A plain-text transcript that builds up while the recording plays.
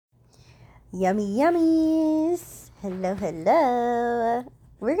Yummy yummies. Hello, hello.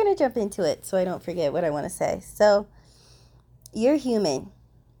 We're going to jump into it so I don't forget what I want to say. So, your human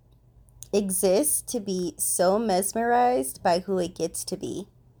exists to be so mesmerized by who it gets to be.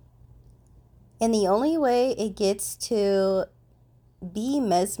 And the only way it gets to be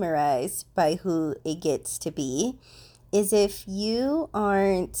mesmerized by who it gets to be is if you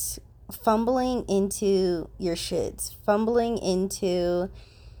aren't fumbling into your shits, fumbling into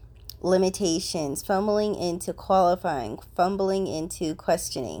limitations, fumbling into qualifying, fumbling into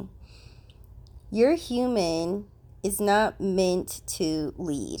questioning. Your human is not meant to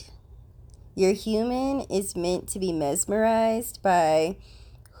lead. Your human is meant to be mesmerized by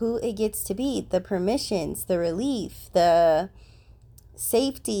who it gets to be, the permissions, the relief, the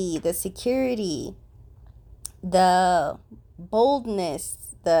safety, the security, the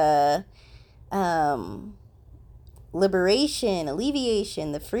boldness, the liberation,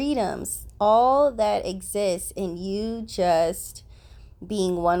 alleviation, the freedoms, all that exists in you just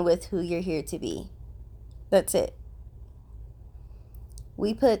being one with who you're here to be. That's it.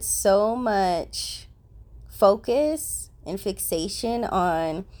 We put so much focus and fixation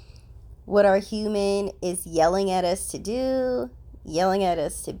on what our human is yelling at us to do, yelling at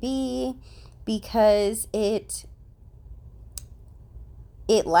us to be, because it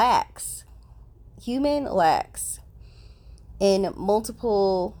lacks. Human lacks in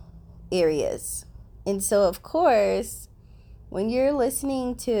multiple areas. And so, of course, when you're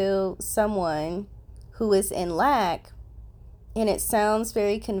listening to someone who is in lack and it sounds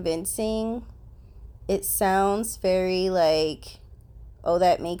very convincing, it sounds very like, oh,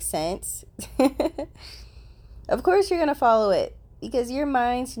 that makes sense. Of course, you're going to follow it because your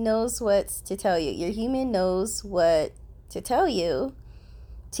mind knows what to tell you. Your human knows what to tell you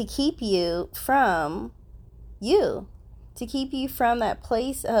to keep you from you. To keep you from that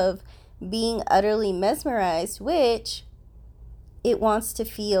place of being utterly mesmerized, which it wants to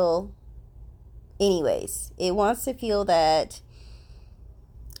feel anyways. It wants to feel that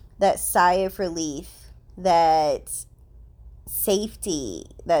sigh of relief, that safety,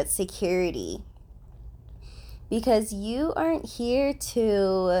 that security. Because you aren't here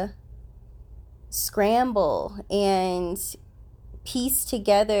to scramble and piece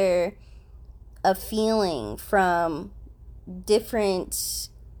together a feeling from different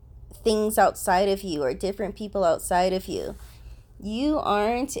things outside of you or different people outside of you. You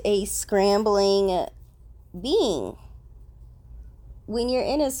aren't a scrambling being. When you're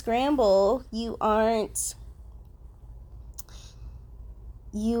in a scramble, you aren't,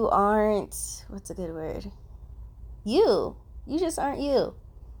 what's a good word? You just aren't you.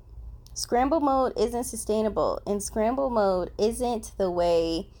 Scramble mode isn't sustainable, and scramble mode isn't the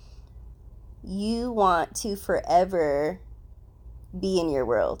way you want to forever be in your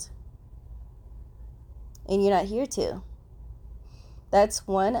world. And you're not here to. That's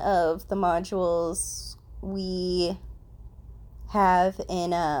one of the modules we have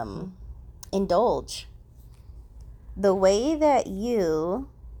in Indulge. The way that you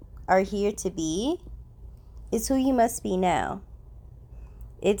are here to be is who you must be now.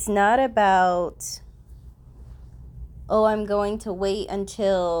 It's not about, oh, I'm going to wait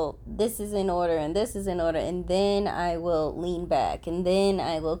until this is in order and this is in order, and then I will lean back, and then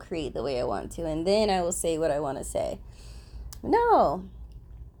I will create the way I want to, and then I will say what I want to say. No.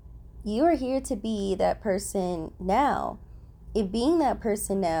 You are here to be that person now. And being that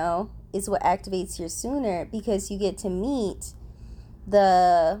person now is what activates your sooner, because you get to meet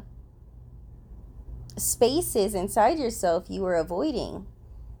the spaces inside yourself you were avoiding.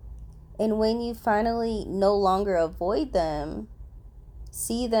 And when you finally no longer avoid them,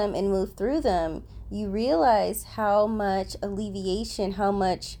 see them and move through them, you realize how much alleviation, how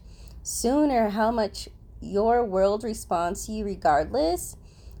much sooner, how much your world responds to you regardless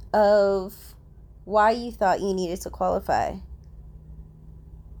of why you thought you needed to qualify.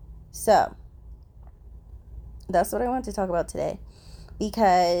 So, that's what I want to talk about today.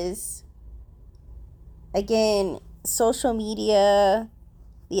 Because, again, social media,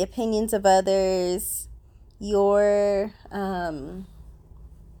 the opinions of others, your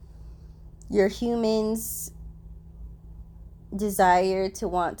human's desire to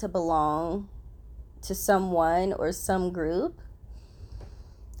want to belong to someone or some group,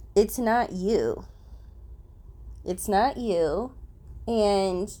 it's not you. It's not you.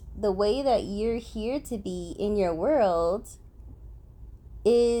 And the way that you're here to be in your world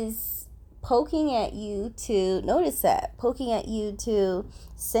is poking at you to notice that, poking at you to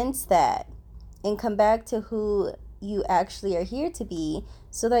sense that, and come back to who you actually are here to be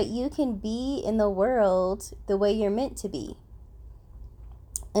so that you can be in the world the way you're meant to be.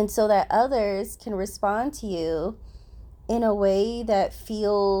 And so that others can respond to you in a way that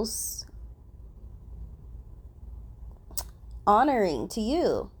feels honoring to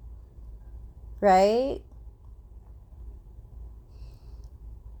you, right?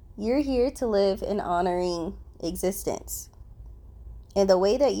 You're here to live an honoring existence. And the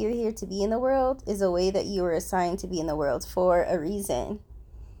way that you're here to be in the world is a way that you were assigned to be in the world for a reason.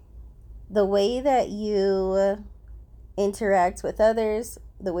 The way that you interact with others,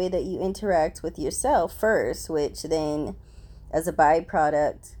 the way that you interact with yourself first, which then as a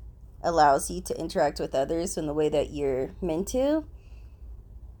byproduct allows you to interact with others in the way that you're meant to,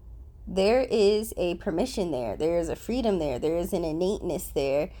 there is a permission there. There is a freedom there. There is an innateness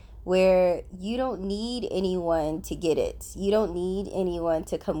there where you don't need anyone to get it. You don't need anyone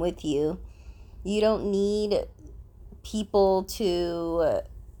to come with you. You don't need people to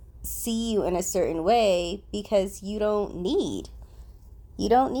see you in a certain way because you don't need. You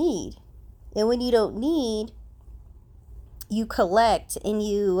don't need. And when you don't need, you collect and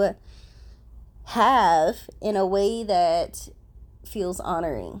you have in a way that feels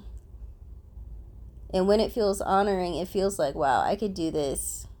honoring. And when it feels honoring, it feels like, wow, I could do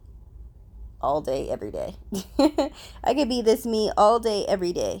this all day, every day. I could be this me all day,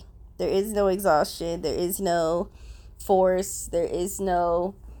 every day. There is no exhaustion. There is no force. There is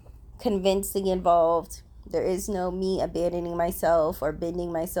no convincing involved. There is no me abandoning myself or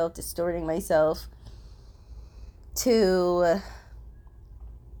bending myself, distorting myself to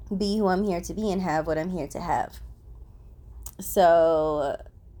be who I'm here to be and have what I'm here to have. So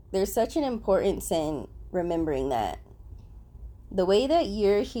there's such an importance in remembering that. The way that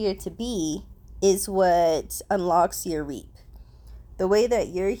you're here to be is what unlocks your reap. The way that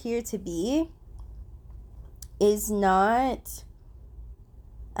you're here to be is not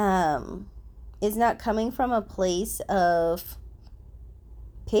coming from a place of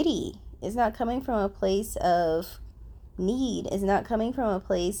pity. It's not coming from a place of need. It's not coming from a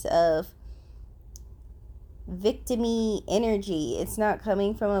place of victim-y energy. It's not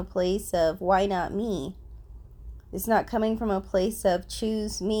coming from a place of why not me. It's not coming from a place of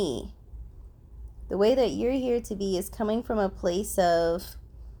choose me. The way that you're here to be is coming from a place of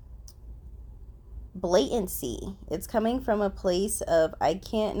blatancy. It's coming from a place of I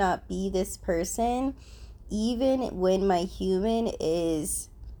can't not be this person even when my human is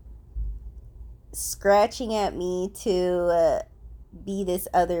scratching at me to be this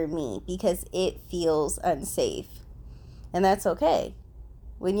other me because it feels unsafe. And that's okay.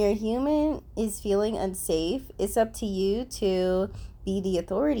 When your human is feeling unsafe, it's up to you to be the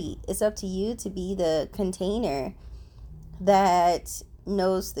authority. It's up to you to be the container that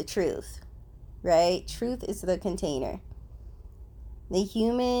knows the truth, right? Truth is the container. The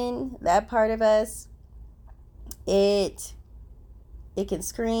human, that part of us, it can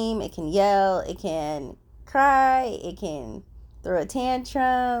scream, it can yell, it can cry, it can throw a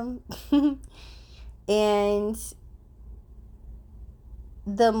tantrum. And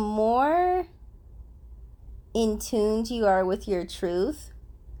the more in tune you are with your truth,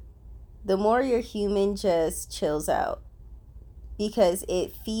 the more your human just chills out, because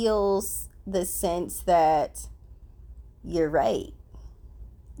it feels the sense that you're right.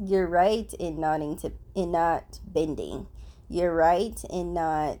 You're right in not bending. You're right in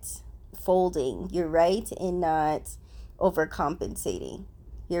not folding. You're right in not overcompensating.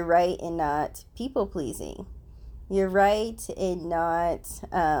 You're right in not people pleasing. You're right in not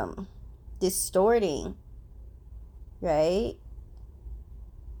distorting. Right?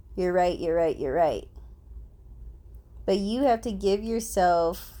 You're right, you're right, you're right. But you have to give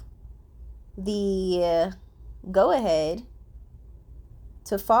yourself the go ahead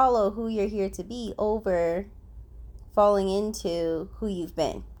to follow who you're here to be over falling into who you've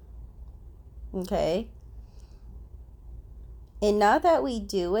been. Okay? And not that we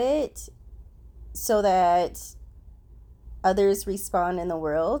do it so that others respond in the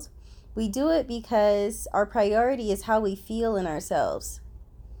world. We do it because our priority is how we feel in ourselves.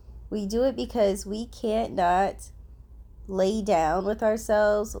 We do it because we can't not lay down with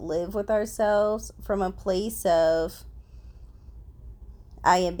ourselves, live with ourselves from a place of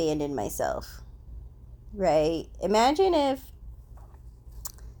I abandoned myself, right? Imagine if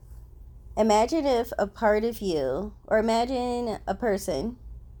a part of you, or imagine a person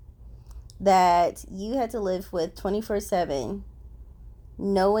that you had to live with 24/7,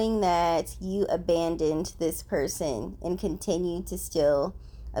 knowing that you abandoned this person and continue to still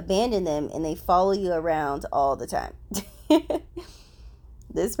abandon them, and they follow you around all the time.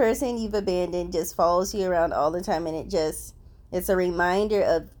 This person you've abandoned just follows you around all the time, and it's a reminder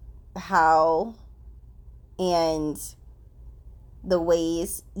of how and the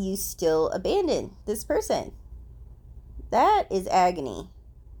ways you still abandon this person. That is agony,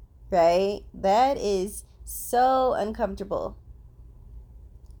 right? That is so uncomfortable.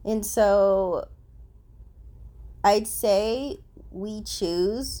 And so I'd say we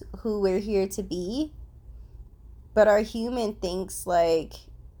choose who we're here to be, but our human thinks like,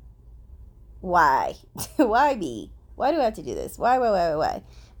 why? Why me? Why do I have to do this? Why?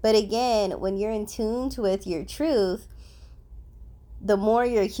 But again, when you're in tune with your truth, the more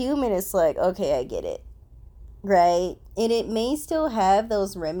you're human, it's like, okay, I get it, right? And it may still have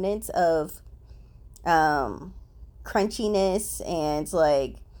those remnants of crunchiness and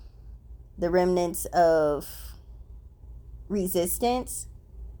like the remnants of resistance.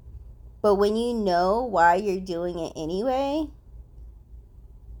 But when you know why you're doing it anyway,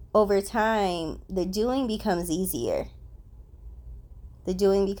 over time, the doing becomes easier.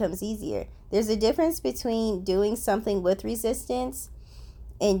 There's a difference between doing something with resistance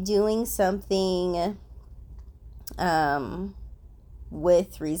and doing something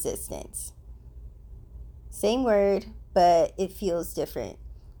with resistance. Same word, but it feels different.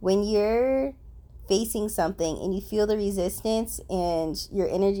 When you're facing something and you feel the resistance and your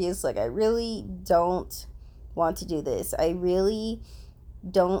energy is like, I really don't want to do this. I really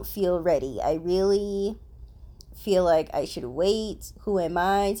don't feel ready. I really feel like I should wait. Who am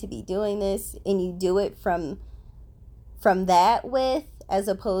I to be doing this? And you do it from that width, as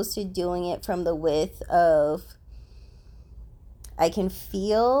opposed to doing it from the width of, I can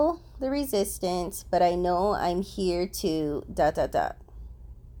feel the resistance, but I know I'm here to ...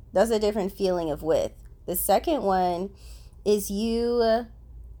 That's a different feeling of width. The second one is you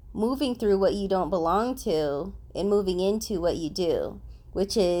moving through what you don't belong to and moving into what you do,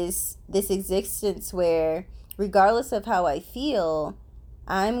 which is this existence where regardless of how I feel,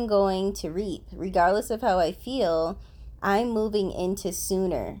 I'm going to reap. Regardless of how I feel, I'm moving into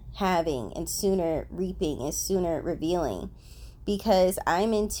sooner having and sooner reaping and sooner revealing, because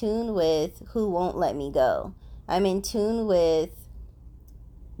I'm in tune with who won't let me go. I'm in tune with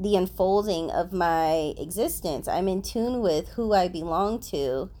the unfolding of my existence. I'm in tune with who I belong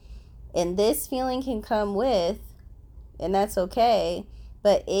to. And this feeling can come with, and that's okay,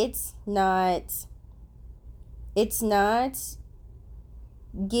 but it's not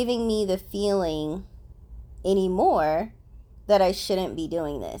giving me the feeling anymore that I shouldn't be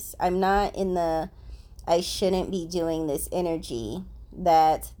doing this. I'm not in the I shouldn't be doing this energy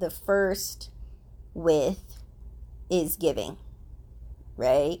that the first with is giving,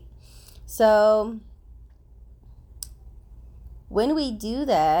 right? So when we do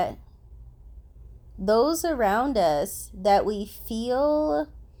that, those around us that we feel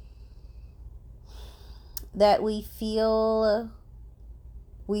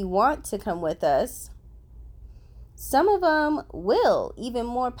we want to come with us, some of them will even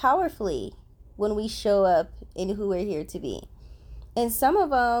more powerfully when we show up in who we're here to be. And some of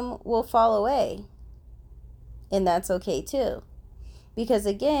them will fall away. And that's okay too. Because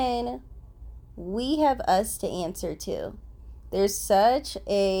again, we have us to answer to. There's such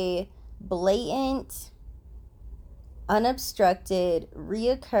a blatant, unobstructed,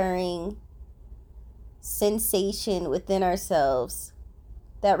 reoccurring sensation within ourselves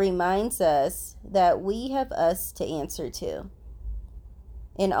that reminds us that we have us to answer to.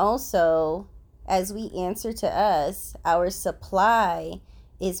 And also, as we answer to us, our supply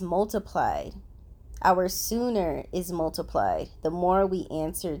is multiplied. Our sooner is multiplied the more we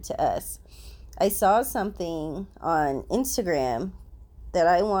answer to us. I saw something on Instagram that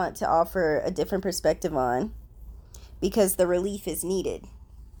I want to offer a different perspective on, because the relief is needed.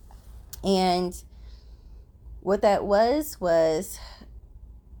 And what that was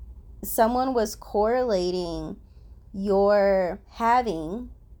someone was correlating your having,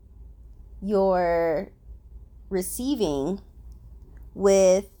 your receiving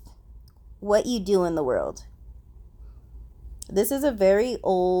with what you do in the world. This is a very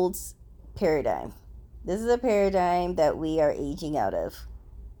old paradigm. This is a paradigm that we are aging out of.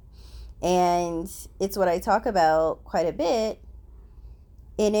 And it's what I talk about quite a bit.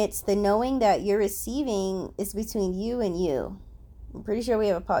 And it's the knowing that your receiving is between you and you. I'm pretty sure we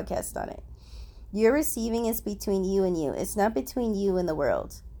have a podcast on it. Your receiving is between you and you. It's not between you and the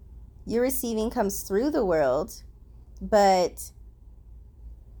world. Your receiving comes through the world, but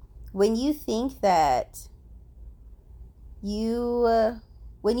when you think that your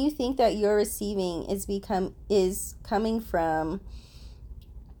receiving is coming from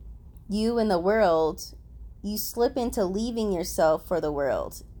you and the world, you slip into leaving yourself for the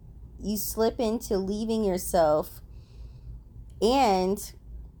world. You slip into leaving yourself and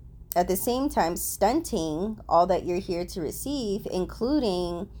at the same time stunting all that you're here to receive,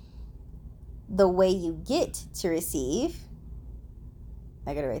 including the way you get to receive.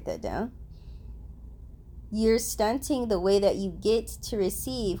 I gotta write that down. You're stunting the way that you get to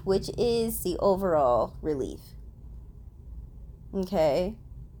receive, which is the overall relief. Okay?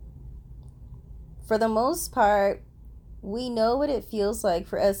 For the most part, we know what it feels like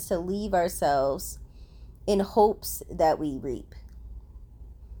for us to leave ourselves in hopes that we reap.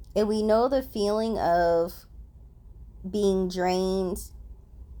 And we know the feeling of being drained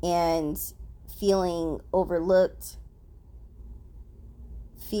and feeling overlooked,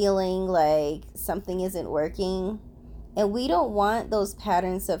 feeling like something isn't working. And we don't want those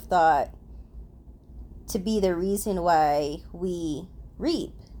patterns of thought to be the reason why we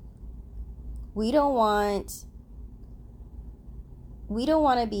reap. We don't want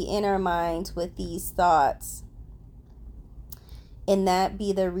to be in our minds with these thoughts and that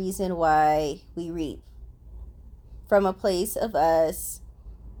be the reason why we reap. From a place of us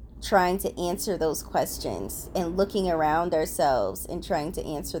trying to answer those questions and looking around ourselves and trying to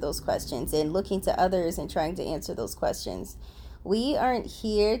answer those questions and looking to others and trying to answer those questions. We aren't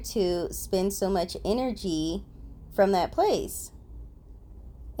here to spend so much energy from that place.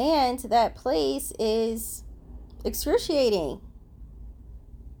 And that place is excruciating.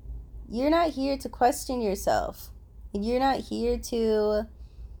 You're not here to question yourself. You're not here to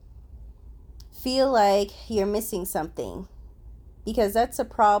feel like you're missing something, because that's a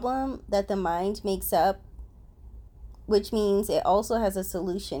problem that the mind makes up, which means it also has a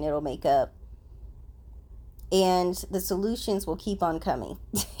solution it'll make up. And the solutions will keep on coming.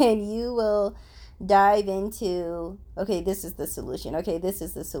 And you will dive into, okay, this is the solution. Okay, this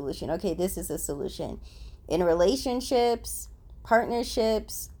is the solution. Okay, this is the solution. In relationships,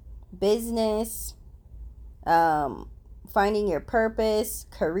 partnerships, business, finding your purpose,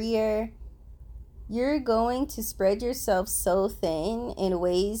 career, you're going to spread yourself so thin in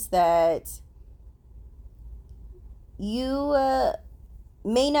ways that you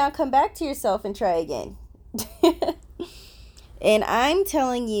may not come back to yourself and try again. And I'm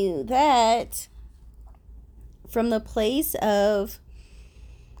telling you that from the place of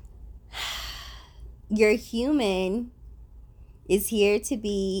your human is here to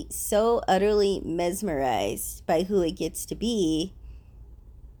be so utterly mesmerized by who it gets to be.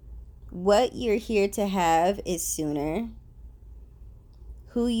 What you're here to have is sooner.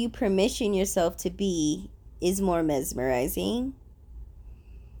 Who you permission yourself to be is more mesmerizing.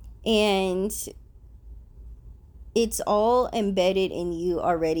 And it's all embedded in you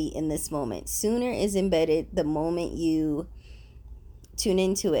already in this moment. Sooner is embedded the moment you tune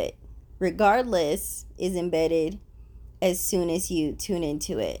into it. Regardless is embedded as soon as you tune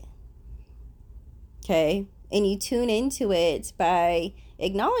into it. Okay? And you tune into it by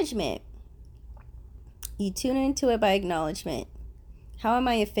acknowledgement. You tune into it by acknowledgement. How am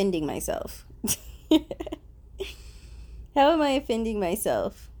I offending myself? How am I offending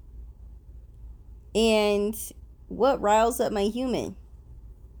myself? And what riles up my human?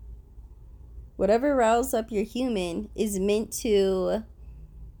 Whatever riles up your human is meant to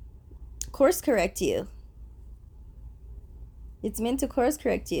course correct you. It's meant to course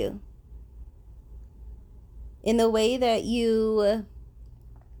correct you. In the way that you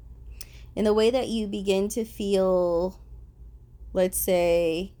begin to feel, let's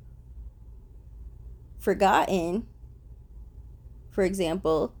say, forgotten, for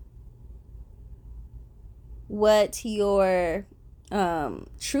example, what your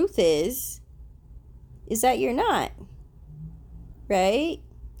truth is that you're not, right?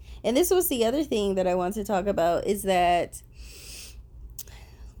 And this was the other thing that I want to talk about is that,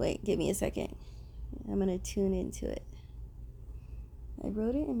 wait, give me a second. I'm going to tune into it. I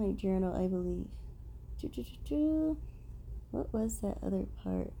wrote it in my journal, I believe. What was that other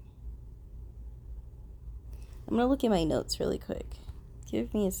part? I'm going to look at my notes really quick.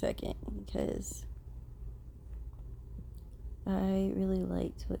 Give me a second, because I really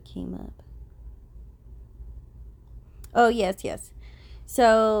liked what came up. Oh, yes.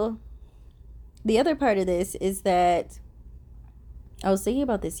 So, the other part of this is that I was thinking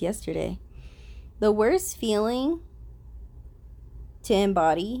about this yesterday. The worst feeling to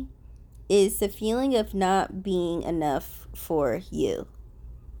embody is the feeling of not being enough for you.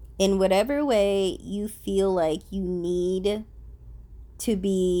 In whatever way you feel like you need to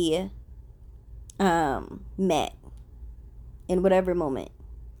be met in whatever moment.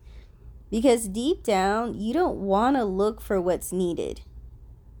 Because deep down, you don't want to look for what's needed.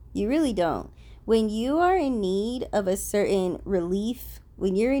 You really don't. When you are in need of a certain relief,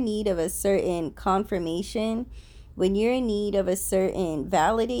 when you're in need of a certain confirmation, When you're in need of a certain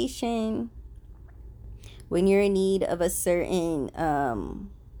validation, when you're in need of a certain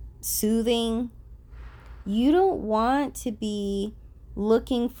soothing, you don't want to be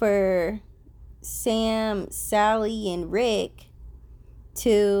looking for Sam, Sally, and Rick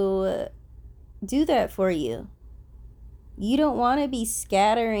to do that for you. You don't want to be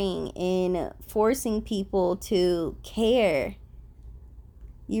scattering and forcing people to care.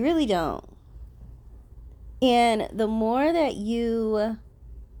 You really don't. And the more that you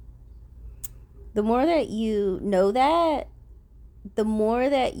know that, the more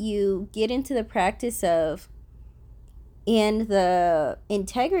that you get into the practice of, and the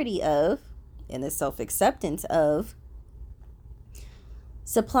integrity of, and the self-acceptance of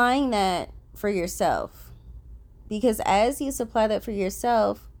supplying that for yourself. Because as you supply that for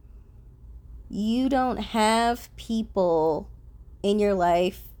yourself, you don't have people in your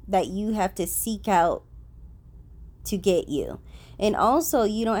life that you have to seek out to get you. And also,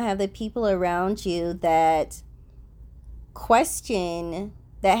 you don't have the people around you that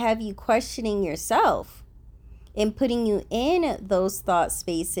have you questioning yourself and putting you in those thought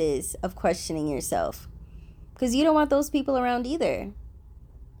spaces of questioning yourself. Because you don't want those people around either.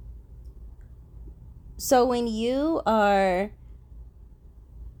 So when you are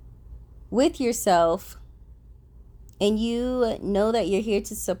with yourself and you know that you're here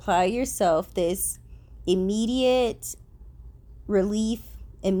to supply yourself this immediate relief,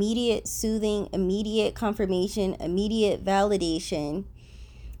 immediate soothing, immediate confirmation, immediate validation,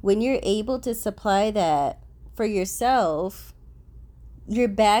 when you're able to supply that for yourself, you're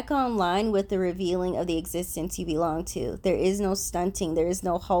back online with the revealing of the existence you belong to. There is no stunting, there is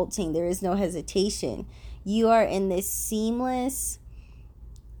no halting, there is no hesitation. You are in this seamless,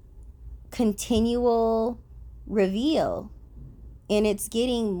 continual reveal. And it's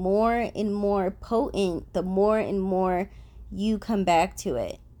getting more and more potent the more and more you come back to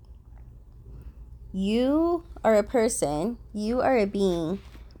it. You are a person, you are a being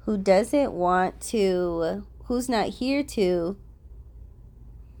who doesn't want to, who's not here to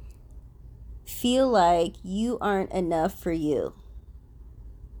feel like you aren't enough for you,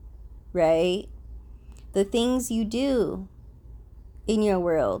 right? The things you do in your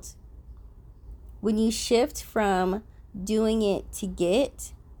world, when you shift from doing it to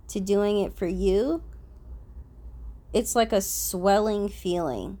get to doing it for you, it's like a swelling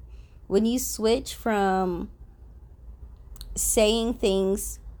feeling. When you switch from saying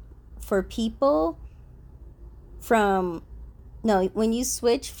things for people, when you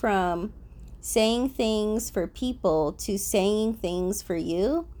switch from saying things for people to saying things for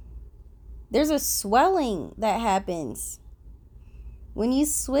you, there's a swelling that happens. When you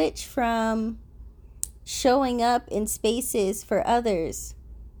switch from showing up in spaces for others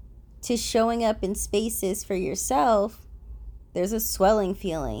to showing up in spaces for yourself, there's a swelling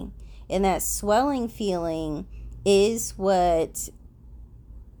feeling. And that swelling feeling is what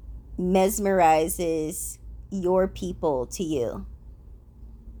mesmerizes your people to you.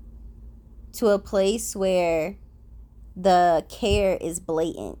 To a place where the care is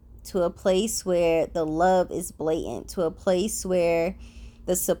blatant. To a place where the love is blatant. To a place where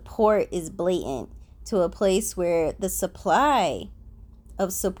the support is blatant. To a place where the supply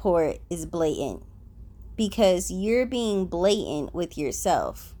of support is blatant. Because you're being blatant with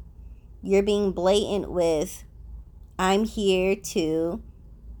yourself. You're being blatant with, I'm here to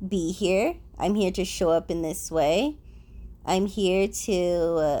be here. I'm here to show up in this way. I'm here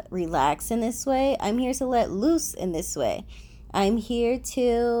to relax in this way. I'm here to let loose in this way. I'm here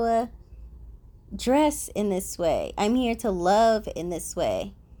to dress in this way. I'm here to love in this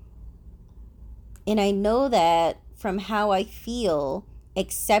way. And I know that from how I feel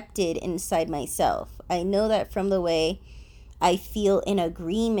accepted inside myself. I know that from the way I feel in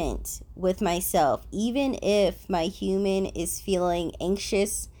agreement with myself. Even if my human is feeling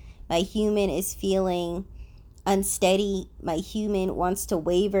anxious, my human is feeling unsteady, my human wants to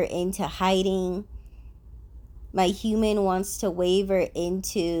waver into hiding, my human wants to waver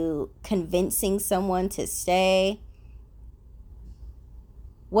into convincing someone to stay.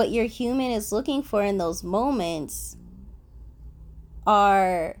 What your human is looking for in those moments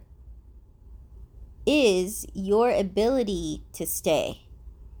is your ability to stay.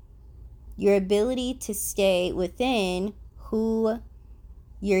 Your ability to stay within who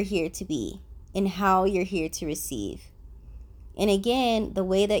you're here to be and how you're here to receive. And again, the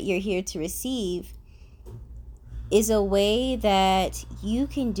way that you're here to receive is a way that you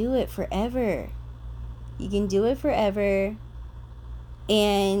can do it forever. You can do it forever.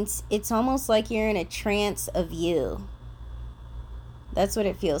 And it's almost like you're in a trance of you. That's what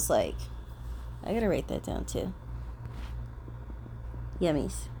it feels like. I gotta write that down too.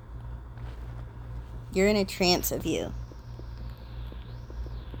 Yummies. You're in a trance of you.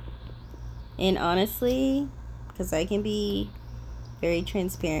 And honestly, because I can be very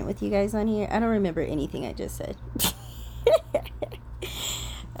transparent with you guys on here, I don't remember anything I just said.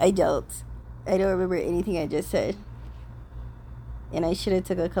 I don't remember anything I just said. And I should have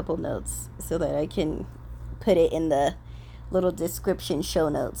took a couple notes so that I can put it in the little description show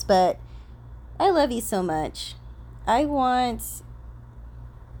notes. But I love you so much. I want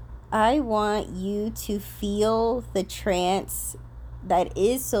you to feel the trance that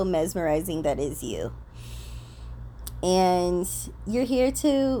is so mesmerizing, that is you. And you're here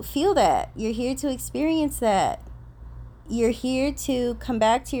to feel that. You're here to experience that. You're here to come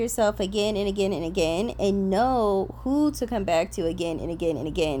back to yourself again and again and again, and know who to come back to again and again and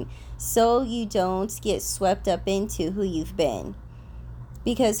again, so you don't get swept up into who you've been.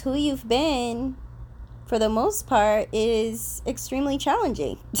 Because who you've been, for the most part, is extremely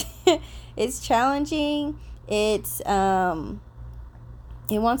challenging. It's challenging. It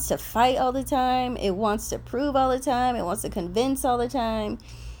wants to fight all the time. It wants to prove all the time. It wants to convince all the time.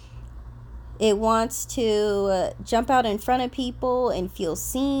 It wants to jump out in front of people and feel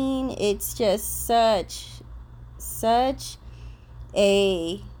seen. It's just such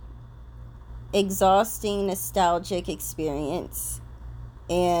a exhausting, nostalgic experience.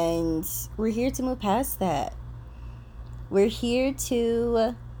 And we're here to move past that. We're here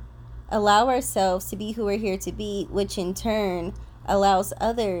to allow ourselves to be who we're here to be, which in turn allows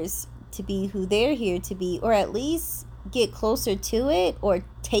others to be who they're here to be, or at least get closer to it or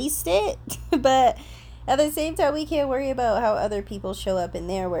taste it. But at the same time, we can't worry about how other people show up in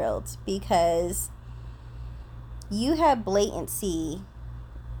their world, because you have blatancy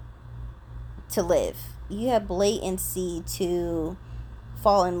to live. You have blatancy to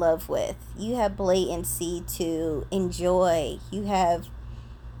fall in love with. You have blatancy to enjoy. You have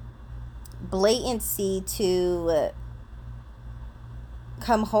blatancy to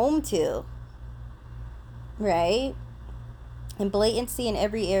come home to, right? And blatancy in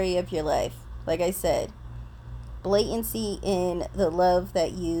every area of your life. Like I said, blatancy in the love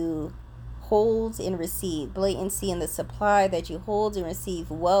that you hold and receive, blatancy in the supply that you hold and receive,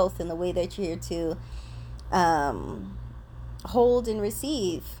 wealth in the way that you're to hold and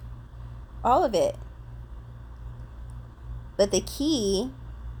receive, all of it. But the key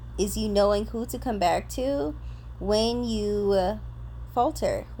is you knowing who to come back to when you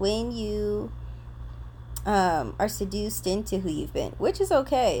falter, when you are seduced into who you've been, which is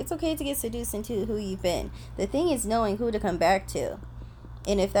okay. It's okay to get seduced into who you've been. The thing is knowing who to come back to.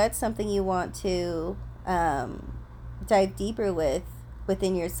 And if that's something you want to dive deeper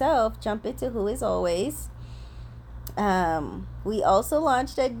within yourself, jump into Who Is Always. We also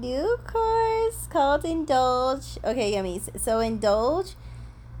launched a new course called Indulge. Okay, yummies. So Indulge,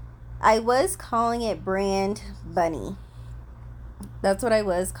 I was calling it Brand Bunny. That's what I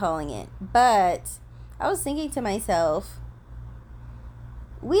was calling it. But I was thinking to myself,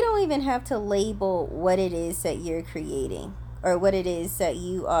 we don't even have to label what it is that you're creating or what it is that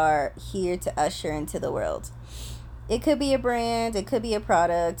you are here to usher into the world. It could be a brand, it could be a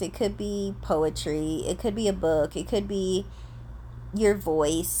product, it could be poetry, it could be a book, it could be your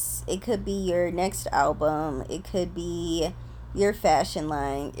voice, it could be your next album, it could be your fashion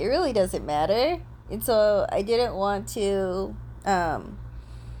line. It really doesn't matter. And so I didn't want to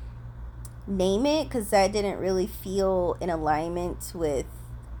name it, because that didn't really feel in alignment with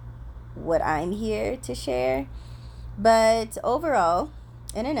what I'm here to share. But overall,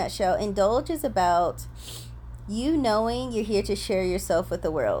 in a nutshell, Indulge is about you knowing you're here to share yourself with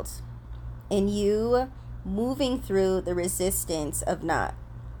the world, and you moving through the resistance of not.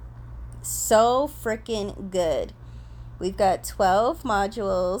 So freaking good. We've got 12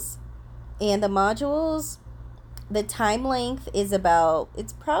 modules, and the modules, the time length is about,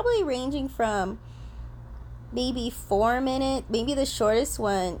 it's probably ranging from maybe 4 minutes, maybe the shortest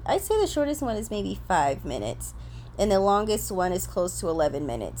one, I'd say the shortest one is maybe 5 minutes, and the longest one is close to 11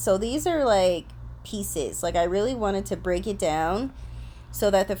 minutes. So these are like pieces. Like I really wanted to break it down so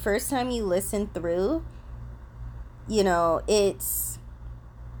that the first time you listen through, you know, it's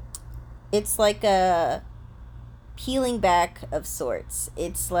like a peeling back of sorts.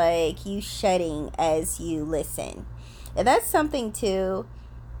 It's like you shedding as you listen. And that's something too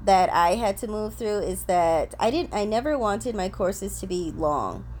that I had to move through, is that I never wanted my courses to be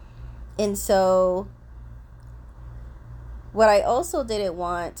long. And so what I also didn't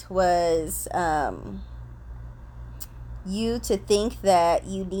want was you to think that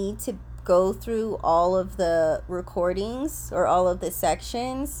you need to go through all of the recordings or all of the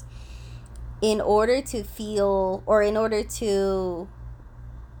sections in order to feel, or in order to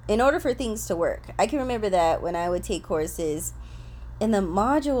in order for things to work. I can remember that when I would take courses and the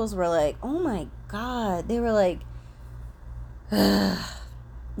modules were like, oh my God, they were like,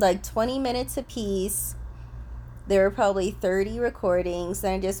 like 20 minutes a piece. There were probably 30 recordings.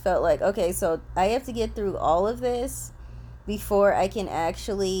 And I just felt like, okay, so I have to get through all of this before I can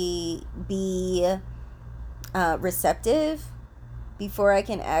actually be receptive, before I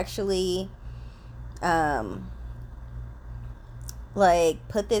can actually like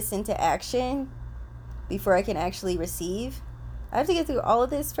put this into action, before I can actually receive. I have to get through all of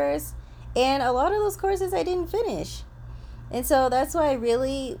this first. And a lot of those courses I didn't finish. And so that's why I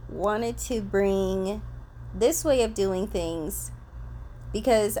really wanted to bring this way of doing things,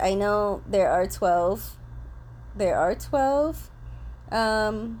 because I know there are 12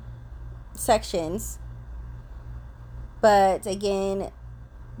 sections, but again,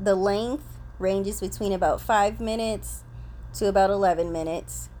 the length ranges between about 5 minutes to about 11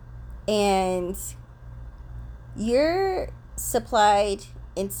 minutes, and you're supplied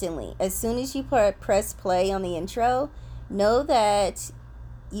instantly. As soon as you press play on the intro, know that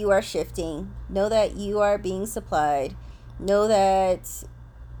you are shifting. Know that you are being supplied. Know that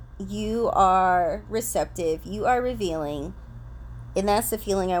you are receptive. You are revealing. And that's the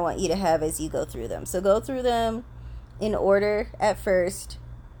feeling I want you to have as you go through them. So go through them in order at first,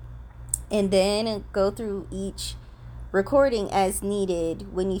 and then go through each recording as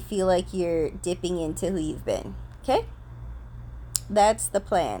needed when you feel like you're dipping into who you've been. Okay? That's the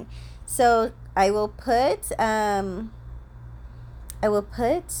plan. So I'll put the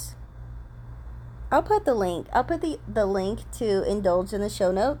link. I'll put the link to indulge in the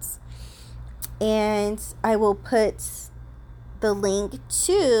show notes. And I will put the link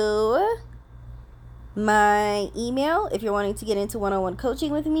to my email if you're wanting to get into one-on-one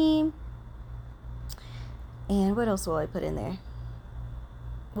coaching with me. And what else will I put in there?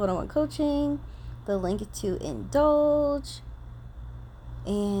 One-on-one coaching, the link to indulge,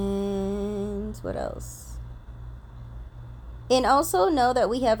 and what else? And also know that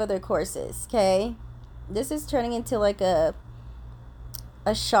we have other courses, okay? This is turning into like a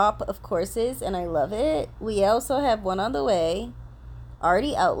shop of courses, and I love it. We also have one on the way,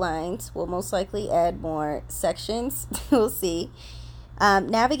 already outlined. We'll most likely add more sections. We'll see.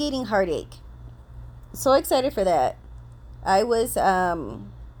 Navigating heartache. So excited for that. I was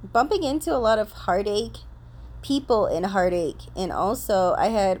bumping into a lot of heartache, people in heartache, and also I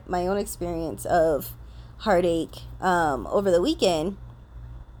had my own experience of heartache over the weekend,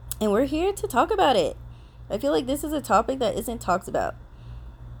 and we're here to talk about it. I feel like this is a topic that isn't talked about,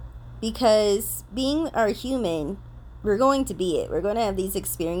 because being our human, we're going to be it. We're going to have these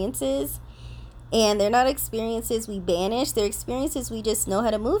experiences, and they're not experiences we banish. They're experiences we just know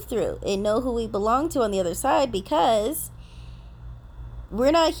how to move through and know who we belong to on the other side, because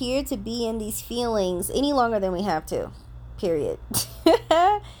we're not here to be in these feelings any longer than we have to, period.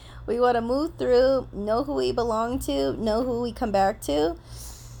 We want to move through, know who we belong to, know who we come back to,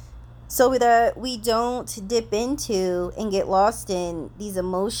 so that we don't dip into and get lost in these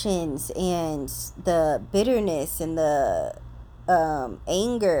emotions and the bitterness and the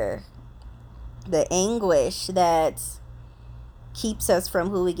anger, the anguish that keeps us from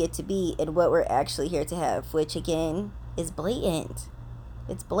who we get to be and what we're actually here to have, which again is blatant.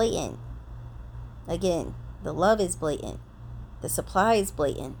 It's blatant. Again, the love is blatant. The supply is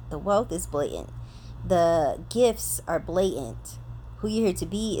blatant. The wealth is blatant. The gifts are blatant. Who you're here to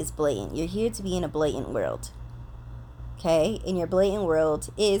be is blatant. You're here to be in a blatant world. Okay? And your blatant world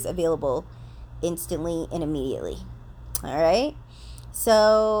is available instantly and immediately. All right?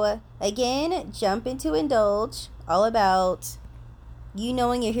 So, again, jump into indulge. All about you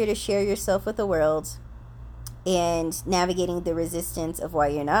knowing you're here to share yourself with the world and navigating the resistance of why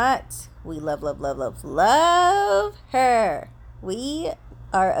you're not. We love, love, love, love, love her. We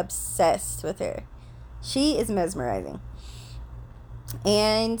are obsessed with her. She is mesmerizing.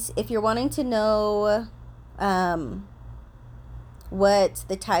 And if you're wanting to know what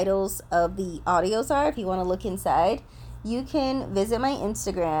the titles of the audios are, if you want to look inside, you can visit my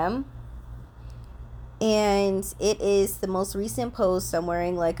Instagram. And it is the most recent post. I'm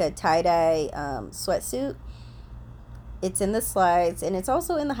wearing like a tie-dye sweatsuit. It's in the slides, and it's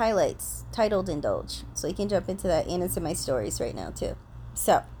also in the highlights, titled Indulge. So you can jump into that, and it's in my stories right now too.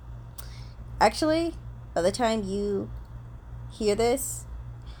 So, actually, by the time you hear this,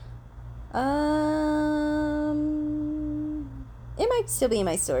 it might still be in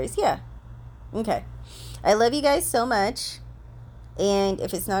my stories. Yeah. Okay. I love you guys so much. And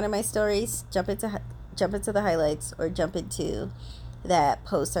if it's not in my stories, jump into the highlights, or jump into that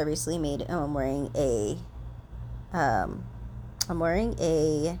post I recently made. I'm wearing a I'm wearing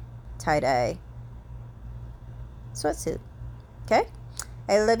a tie-dye sweatsuit. Okay?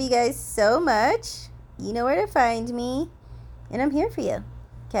 I love you guys so much. You know where to find me. And I'm here for you.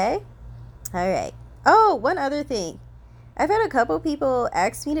 Okay? All right. Oh, one other thing. I've had a couple people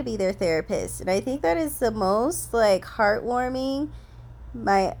ask me to be their therapist. And I think that is the most like heartwarming.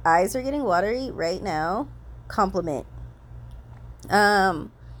 My eyes are getting watery right now. Compliment. I've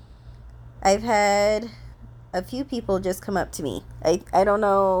had a few people just come up to me. I don't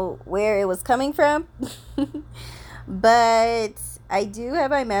know where it was coming from. But I do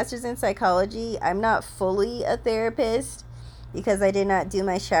have my master's in psychology. I'm not fully a therapist because I did not do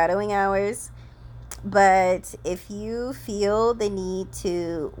my shadowing hours. But if you feel the need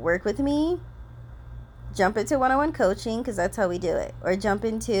to work with me, jump into one-on-one coaching because that's how we do it. Or jump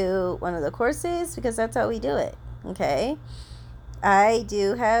into one of the courses because that's how we do it. Okay? I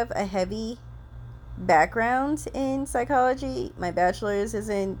do have a heavy background in psychology. My bachelor's is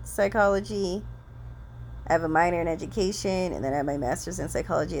in psychology. I have a minor in education, and then I have my master's in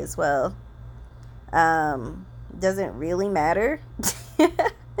psychology as well. Doesn't really matter.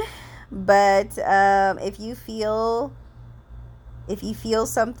 But if you feel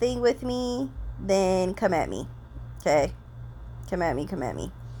something with me, then come at me. Okay? Come at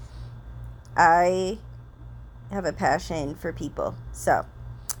me. I have a passion for people. So,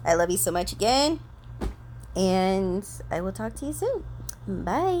 I love you so much again, and I will talk to you soon.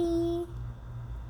 Bye.